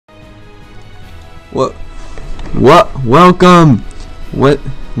What? Welcome. What?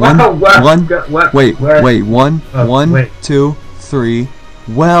 Wait. One, two, three.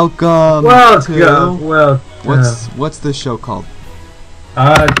 Welcome. What's this show called?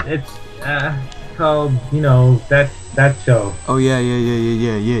 It's called, you know, that show. Oh yeah.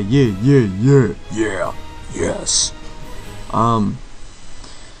 Yes.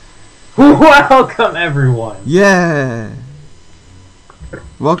 Welcome everyone. Yeah.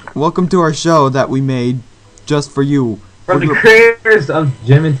 Welcome to our show that we made just for you. From the creators of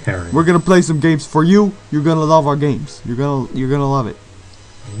Jim and Terry. We're gonna play some games for you. You're gonna love our games. You're gonna love it.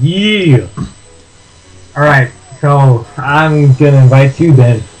 Yeah. All right. So I'm gonna invite you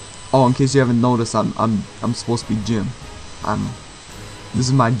then. Oh, in case you haven't noticed, I'm supposed to be Jim. This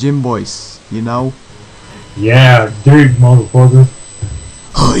is my Jim voice, you know? Yeah, dude, motherfucker.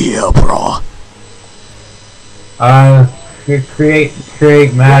 Oh yeah, bro.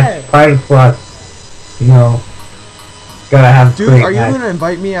 Create match, private plus. You know, gotta have. Dude, are you gonna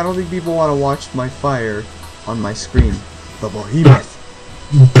invite me? I don't think people want to watch my fire on my screen. The behemoth.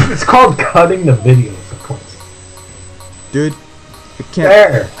 It's called cutting the videos, of course. Dude, I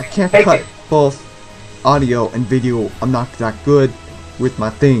can't Take cut it. both audio and video. I'm not that good with my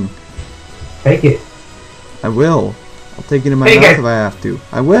thing. Take it. I will. I'll take it in my Take mouth it. if I have to.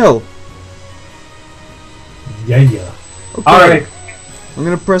 I will. Yeah. Okay. Alright. I'm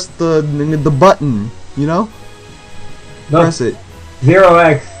gonna press the button, you know? No. Press it.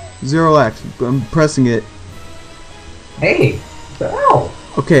 0x. 0x. I'm pressing it. Hey. Ow.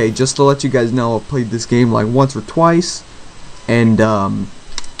 Okay, just to let you guys know, I've played this game like once or twice, and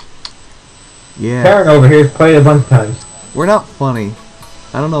yeah. Karen over here has played a bunch of times. We're not funny.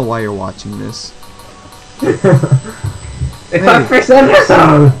 I don't know why you're watching this. It's our first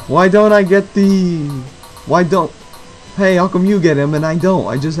episode. Why don't I get the? Why don't? Hey, how come you get him and I don't?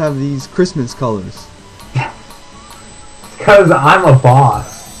 I just have these Christmas colors. Because I'm a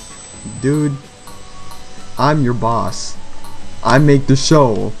boss. Dude, I'm your boss. I make the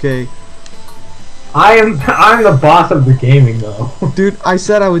show, okay? I'm the boss of the gaming though. Dude, I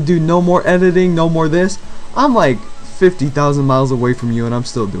said I would do no more editing, no more this. I'm like 50,000 miles away from you and I'm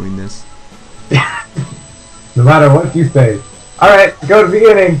still doing this. No matter what you say. Alright, go to the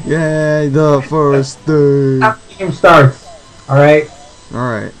beginning. Yay, the first day. How the game starts. Alright?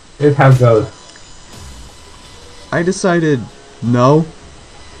 Alright. Here's how it goes. I decided no.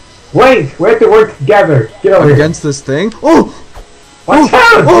 Wait! We have to work together. Get over here. Against this thing. Oh! Watch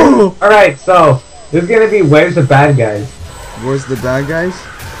out! Oh! Alright, so there's gonna be waves of bad guys. Where's the bad guys?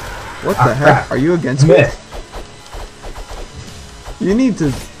 What the heck? Crap. Are you against me? Miss. You need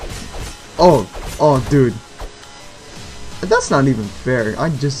to... Oh, dude. That's not even fair.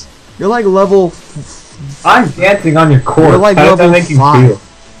 You're like level... I'm dancing on your course. You're like How does that level make you 5. feel?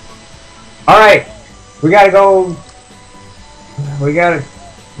 Alright, we gotta go. We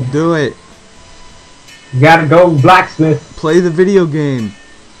gotta go blacksmith. Play the video game.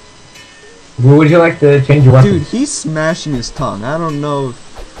 Would you like to change your weapon? Dude, he's smashing his tongue. I don't know if...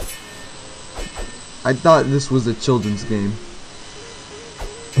 I thought this was a children's game.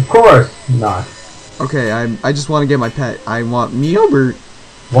 Of course not. Okay, I just want to get my pet. I want Meowbert.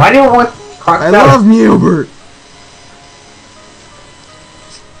 Why do you want I love Meowbert.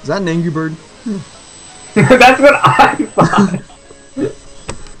 Is that an Angry Bird? That's what I thought.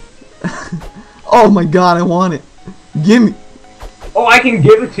 Oh my god, I want it. Give me. Oh, I can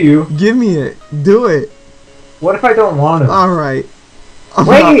give it to you. Give me it. Do it. What if I don't want it? Alright.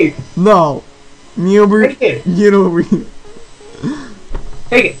 Wait! No. Meowbert, Take it. get over here.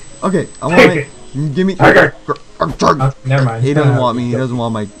 Take it. Okay, I want it. Give me. Okay. Never mind. He doesn't want me. He doesn't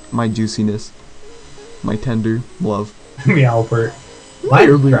want my juiciness. My tender love. Meowbert.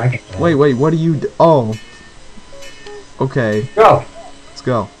 Mine's dragon. Wait, what do you do? Oh. Okay. Go. Let's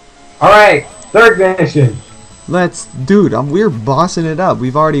go. Alright, third mission. Dude, we're bossing it up.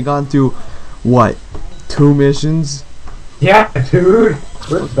 We've already gone through, what, 2 missions? Yeah, dude.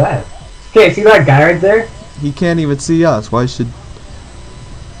 Where's that? Okay, see that guy right there? He can't even see us. Why should...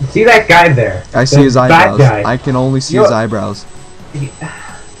 See that guy there? I see his eyebrows. Guy. I can only see his eyebrows.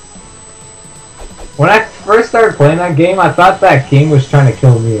 When I first started playing that game, I thought that king was trying to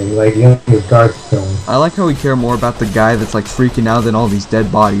kill me, and like, his guards kill me. I like how we care more about the guy that's like freaking out than all these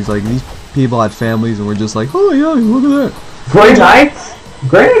dead bodies. Like, these people had families and we're just like, oh yeah, look at that. Grey Knights?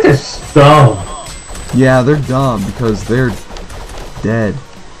 Grey Knights are dumb. Yeah, they're dumb because they're dead.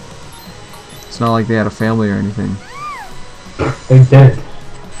 It's not like they had a family or anything. They did.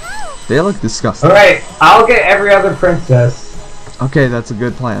 They look disgusting. Alright, I'll get every other princess. Okay, that's a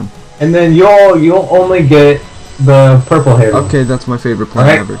good plan. And then you'll only get the purple hair. Okay, that's my favorite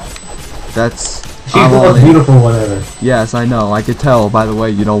plan ever. That's She's the most beautiful one ever. Yes, I know. I could tell, by the way,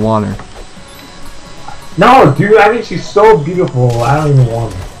 you don't want her. No, dude, I mean, she's so beautiful, I don't even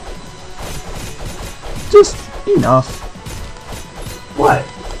want her. Just enough. What?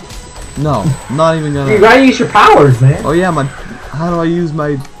 No, not even gonna... You gotta use your powers, man. Oh yeah, how do I use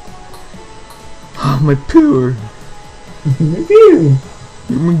my... my power? Pew.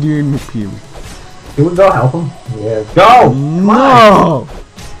 My power. Can we go help him? Yeah. Go! No!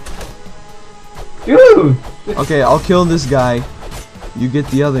 Dude! Okay, I'll kill this guy. You get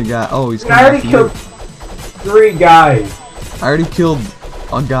the other guy. Oh, he's coming. I already killed 3 guys. I already killed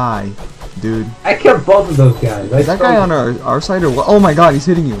a guy, dude. I killed both of those guys. Is that guy on our side or what? Oh my god, he's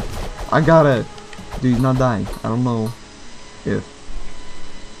hitting you. I gotta... Dude, he's not dying. I don't know if...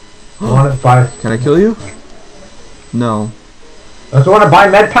 Can I kill you? No. Don't you want to buy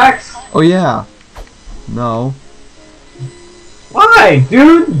med packs? Oh yeah. No. Why,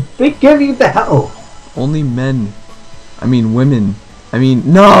 dude? They give you the hell. Only men. I mean women. I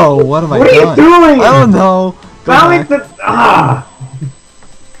mean, no! What have I done? What are you doing? I don't know.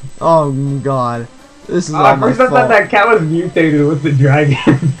 Oh god. This is all my fault. I thought that cat was mutated with the dragon.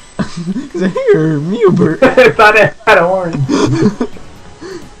 Here, Mewbert. I thought it had a horn.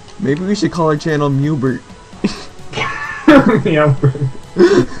 Maybe we should call our channel Mewbert.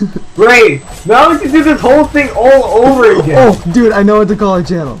 Great! Now we can do this whole thing all over again. Oh, dude, I know what to call our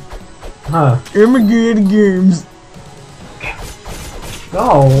channel. Huh? Immigrant Games.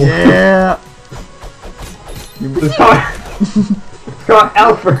 No. Yeah. It's called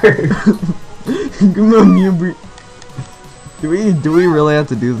Alfred. Come on, Mewbert. Do we really have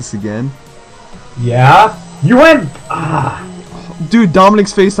to do this again? Yeah. You went. Dude,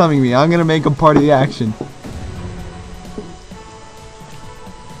 Dominic's FaceTiming me. I'm gonna make him part of the action.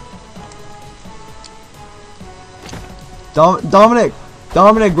 Dominic,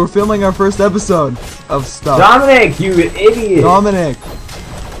 we're filming our first episode of stuff. Dominic, you idiot. Dominic.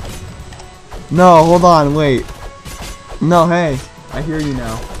 No, hold on, wait. No, hey, I hear you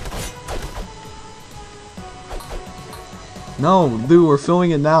now. No, dude, we're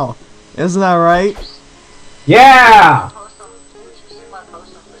filming it now. Isn't that right? Yeah.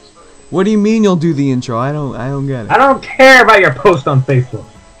 What do you mean you'll do the intro? I don't get it. I don't care about your post on Facebook.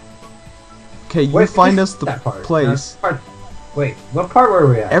 Okay, you find us the place. Wait, what part were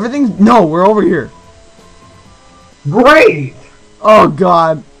we at? Everything? No, we're over here. Great! Oh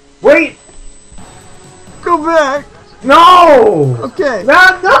god. Wait! Go back! No! Okay. No!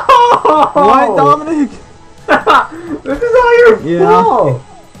 What, Dominic? This is all your fault!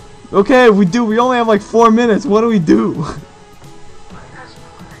 Okay, we only have like 4 minutes. What do we do?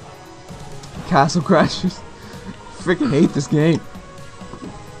 Castle Crashers. Freaking hate this game.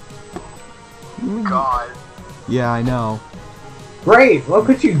 God. Yeah, I know. Great, look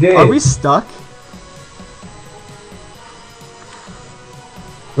what you did. Are we stuck?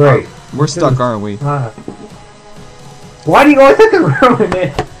 Great. We're stuck, aren't we? Why do you always have to ruin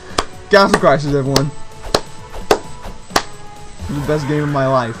it? Castle Crashers, everyone. The best game of my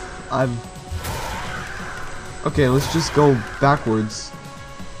life. Okay, let's just go backwards.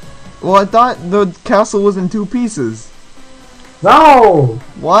 Well, I thought the castle was in 2 pieces. No!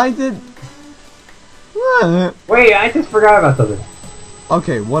 Why did... Wait, I just forgot about something.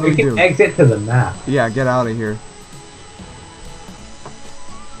 Okay, what do we do? You can exit to the map. Yeah, get out of here.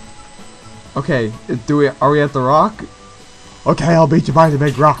 Okay, are we at the rock? Okay, I'll beat you by the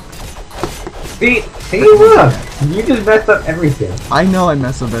big rock. See, look! You just messed up everything. I know I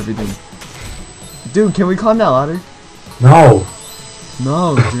messed up everything. Dude, can we climb that ladder? No.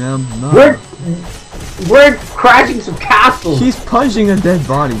 No, Jim, no. We're crashing some castles. He's punching a dead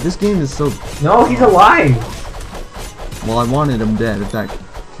body. This game is so... No, he's alive. Well, I wanted him dead, if that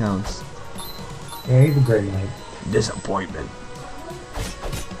counts. Yeah, he's a great knight. Disappointment.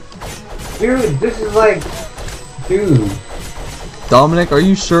 Dude, this is like... Dude. Dominic, are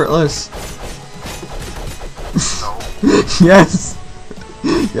you shirtless? No. Yes.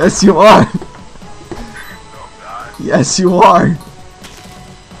 Yes, you are. Yes, you are.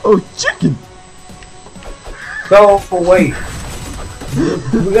 Oh, chicken. So, wait.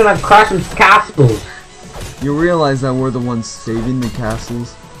 We're gonna crash some castles. You realize that we're the ones saving the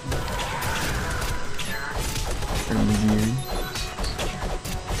castles?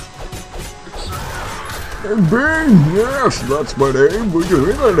 Bing! Yes, that's my name. We're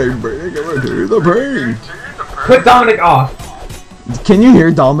doing my name, Bing. I'm gonna do the pain. Put Dominic off. Can you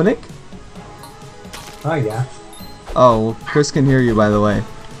hear Dominic? Oh, yeah. Oh, well, Chris can hear you, by the way.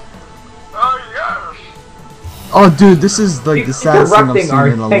 Oh, yes. Oh, dude, this is like the saddest thing I've Interrupting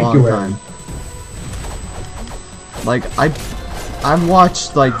seen in a long sanctuary. time. Like, I've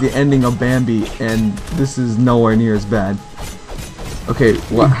watched like the ending of Bambi, and this is nowhere near as bad. Okay,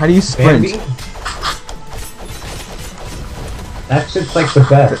 how do you sprint? Bambi? That shit's like the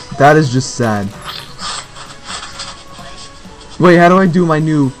best. That is just sad. Wait, how do I do my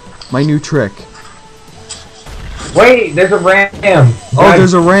new trick? Wait, there's a ram. Oh,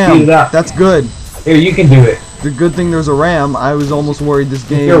 there's a ram. That's good. Here, you can do it. The good thing there's a ram. I was almost worried this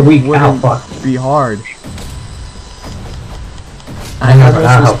game You're weak, wouldn't alpha. be hard. I I never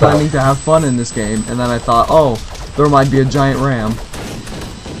almost was planning to have fun in this game, and then I thought, oh, there might be a giant ram.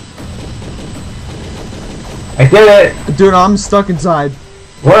 I did it. Dude, I'm stuck inside.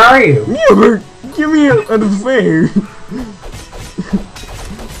 Where are you? Give me a fire.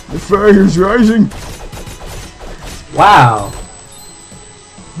 The fire's rising. Wow.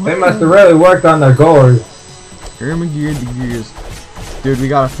 They must have really worked on their goals. Dude, we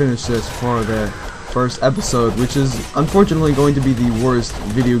gotta finish this for the first episode, which is unfortunately going to be the worst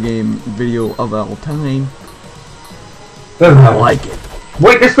video of all time. I like it.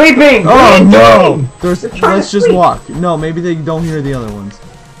 Wait, they're sleeping! Oh no! Let's just sleep. walk. No, maybe they don't hear the other ones.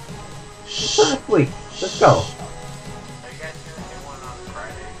 Shh. Sleep. Let's go.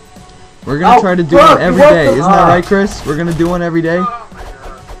 We're gonna try to do one every day. Isn't that right, Chris? We're gonna do one every day.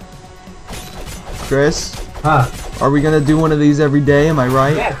 Chris? Huh? Are we gonna do one of these every day? Am I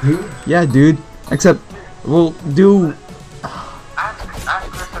right? Yeah, dude. Yeah, dude. Except we'll do.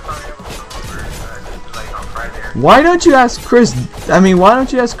 Why don't you ask Chris? I mean, why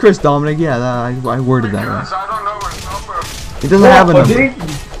don't you ask Chris, Dominic? Yeah, I worded that right. I don't know his number. He doesn't have a number.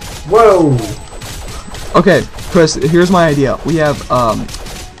 Whoa. Okay, Chris. Here's my idea. We have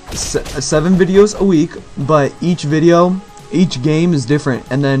 7 videos a week, but each game is different,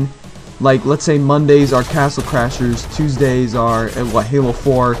 and then. Like, let's say Mondays are Castle Crashers, Tuesdays are, Halo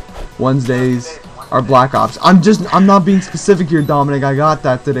 4, Wednesdays are Black Ops. I'm not being specific here, Dominic. I got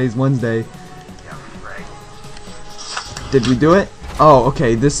that today's Wednesday. Did we do it? Oh,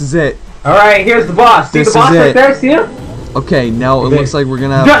 okay, this is it. Alright, here's the boss. See the boss right there? See him? Okay, now it looks like we're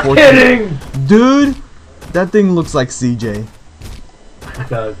gonna have Just 14. kidding! Dude, that thing looks like CJ. It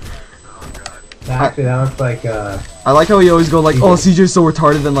does. Actually, that looks like, I like how we always go like, oh, CJ's so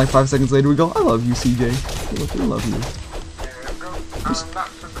retarded, then like 5 seconds later we go, I love you, CJ. I love you.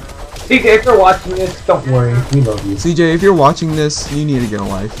 CJ, if you're watching this, don't worry. We love you. CJ, if you're watching this, you need to get a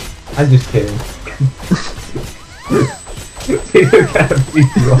life. I'm just kidding.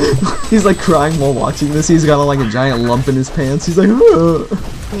 He's like crying while watching this. He's got like a giant lump in his pants. He's like,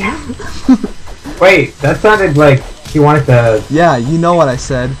 wait, that sounded like he wanted to. Yeah, you know what I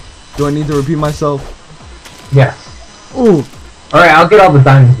said. Do I need to repeat myself? Yes. Ooh. Alright, I'll get all the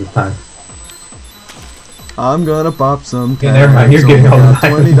diamonds this time. I'm gonna pop some tags. Yeah, never mind, you're getting all the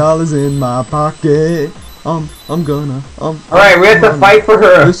diamonds. $20 in my pocket. I'm gonna. Alright, we have to fight for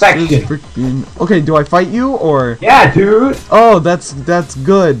her affection. Okay, do I fight you or? Yeah, dude. Oh, that's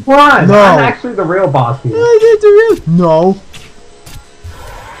good. Run. No. I'm actually the real boss here. No.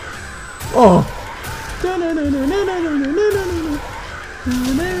 Oh.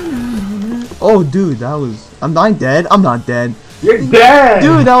 Oh, dude, that was. I'm not dead. I'm not dead. You're dead.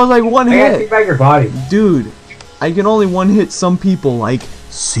 Dude, that was like one I gotta hit. take back your body. Dude, I can only one hit some people, like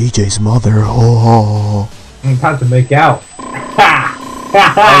CJ's mother. Oh. I'm about to make out.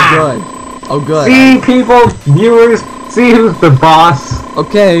 Oh, good. Oh, good. See, people, viewers, see who's the boss.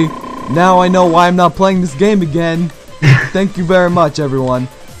 Okay, now I know why I'm not playing this game again. Thank you very much, everyone.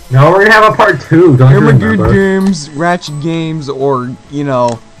 No, we're gonna have a part 2. Don't you Good remember? games, Ratchet games, or, you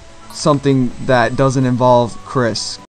know, something that doesn't involve Chris.